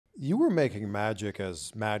You were making magic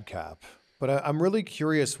as Madcap, but I'm really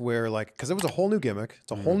curious where, like, because it was a whole new gimmick,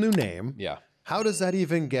 it's a whole new name. Yeah. How does that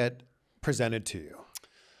even get presented to you?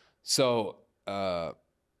 So well,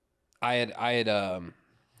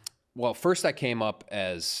 first I came up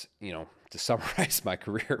as, to summarize my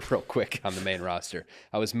career real quick on the main roster,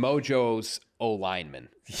 I was Mojo's O-lineman,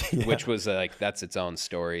 which was that's its own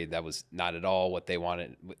story. That was not at all what they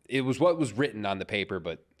wanted. It was what was written on the paper,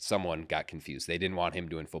 but someone got confused. They didn't want him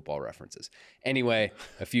doing football references. Anyway,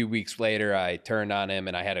 a few weeks later, I turned on him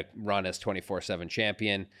and I had a run as 24/7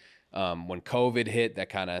 champion. When COVID hit, that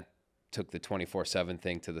kind of took the 24/7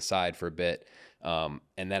 thing to the side for a bit. And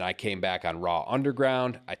then I came back on Raw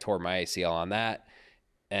Underground. I tore my ACL on that.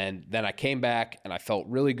 And then I came back and I felt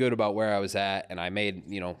really good about where I was at. And I made,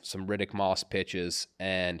 some Riddick Moss pitches,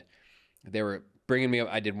 and they were bringing me up.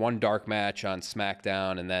 I did one dark match on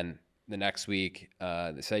SmackDown. And then the next week,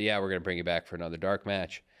 they said, yeah, we're going to bring you back for another dark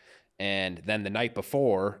match. And then the night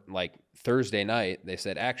before, like Thursday night, they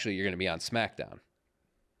said, actually, you're going to be on SmackDown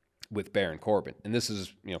with Baron Corbin. And this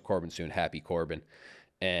is, Corbin soon, Happy Corbin.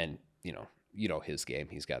 And, his game.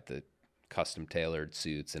 He's got the custom tailored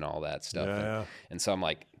suits and all that stuff. Yeah. And so I'm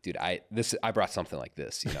like, dude, I brought something like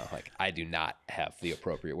this, like I do not have the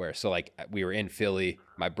appropriate wear. So like we were in Philly.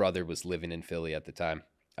 My brother was living in Philly at the time.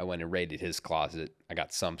 I went and raided his closet. I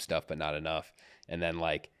got some stuff, but not enough. And then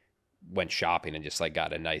like went shopping and just like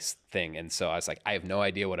got a nice thing. And so I was like, I have no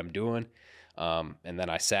idea what I'm doing. And then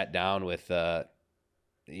I sat down with, well,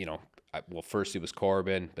 first it was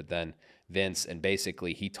Corbin, but then Vince, and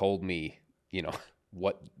basically he told me,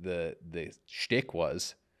 what the shtick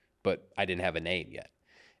was, but I didn't have a name yet.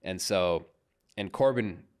 And so, and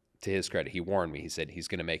Corbin, to his credit, he warned me. He said, he's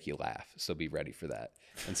going to make you laugh, so be ready for that.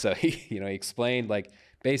 And so he, he explained, like,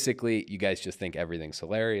 basically, you guys just think everything's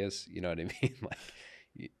hilarious. You know what I mean? Like,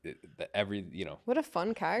 What a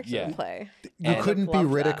fun character to play. You couldn't be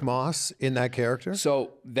Riddick that. Moss in that character?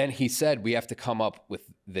 So then he said, we have to come up with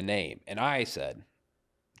the name. And I said,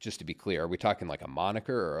 just to be clear, are we talking like a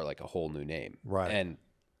moniker or like a whole new name? Right. And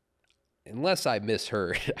unless I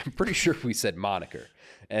misheard, I'm pretty sure we said moniker.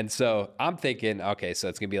 And so I'm thinking, okay, so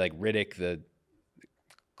it's going to be like Riddick the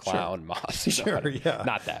Clown Moss. Sure, yeah.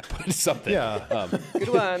 Not that, but something. Yeah. Good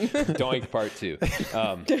one. Doink Part 2.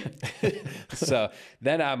 So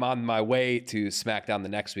then I'm on my way to SmackDown the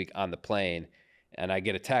next week on the plane, and I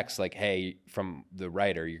get a text like, hey, from the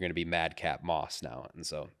writer, you're going to be Madcap Moss now. And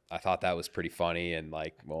so I thought that was pretty funny, and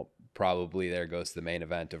like, well, probably there goes the main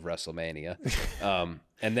event of WrestleMania.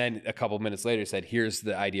 And then a couple of minutes later said, here's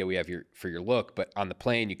the idea we have for your look, but on the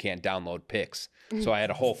plane, you can't download pics. So I had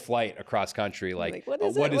a whole flight across country like what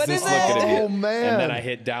is this look going to be? Oh, man. And then I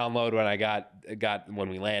hit download when I got when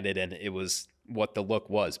we landed, and it was what the look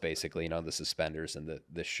was basically, the suspenders and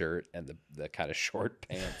the shirt and the kind of short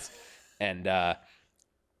pants. And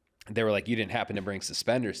they were like, you didn't happen to bring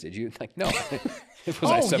suspenders, did you? Like, no.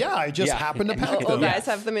 I just happened to pack them. Oh, guys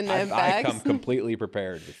have them in their bags. I come completely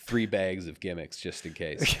prepared with 3 bags of gimmicks just in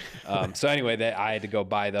case. So anyway, I had to go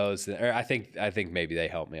buy those. Or I think maybe they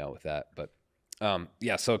helped me out with that. But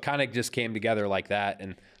so it kind of just came together like that.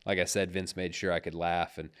 And like I said, Vince made sure I could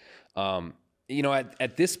laugh. And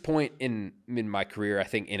at this point in my career, I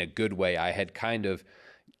think in a good way, I had kind of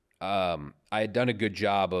I had done a good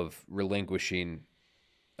job of relinquishing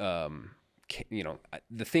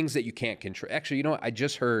the things that you can't control. Actually, I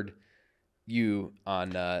just heard you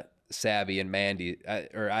on Savvy and Mandy,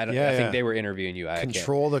 I think they were interviewing you.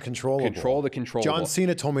 Control the controllable. Control the controllable. John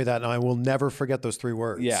Cena told me that, and I will never forget those 3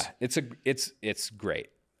 words. Yeah, it's great.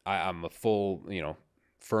 I'm a full,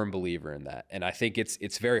 firm believer in that, and I think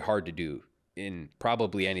it's very hard to do in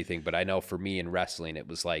probably anything, but I know for me in wrestling, it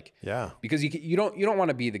was like, because you don't want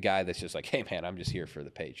to be the guy that's just like, hey man, I'm just here for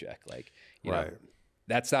the paycheck. Like, you know,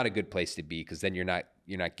 that's not a good place to be, because then you're not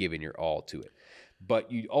giving your all to it.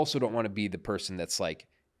 But you also don't want to be the person that's like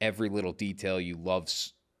every little detail you love,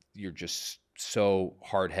 you're just so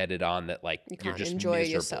hard-headed on that, like you're just enjoy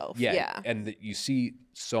miserable. yourself. Yeah. And you see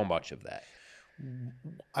so much of that.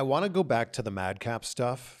 I want to go back to the Madcap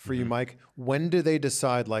stuff for you, Mike. When do they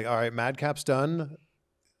decide, like, all right, Madcap's done?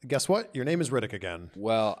 Guess what? Your name is Riddick again.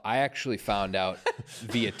 Well, I actually found out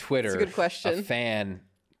via Twitter. That's a good question. A fan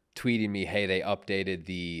tweeting me, hey, they updated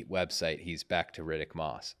the website. He's back to Riddick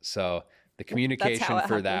Moss. So the communication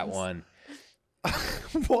for that one.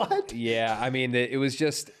 What? Yeah, I mean, it was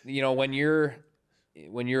just, when you're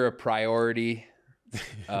a priority,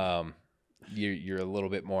 you're a little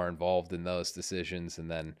bit more involved in those decisions,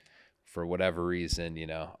 and then for whatever reason,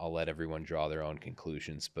 I'll let everyone draw their own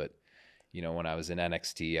conclusions. But when I was in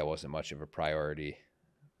NXT, I wasn't much of a priority.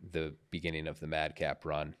 The beginning of the Madcap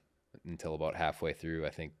run, until about halfway through, I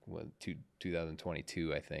think,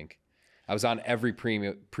 2022, I think. I was on every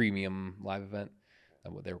premium live event,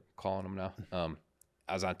 what they're calling them now.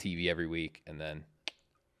 I was on TV every week, and then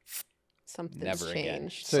Something's never changed. again.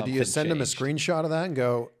 So do you send him a screenshot of that and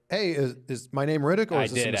go, hey, is my name Riddick, or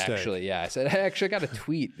is this a mistake? Actually, yeah. I said, I actually got a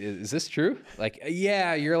tweet. Is this true? Like,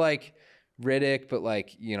 yeah, you're like Riddick, but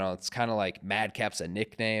like, you know, it's kind of like Madcap's a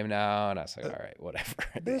nickname now. And I was like, all right, whatever.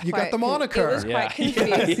 You got the moniker. It was quite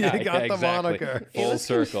confusing. You got the moniker. It was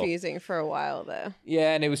confusing for a while, though.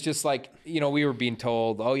 Yeah, and it was just like, you know, we were being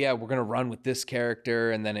told, oh, yeah, we're going to run with this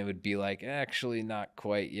character. And then it would be like, actually, not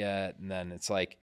quite yet. And then it's like,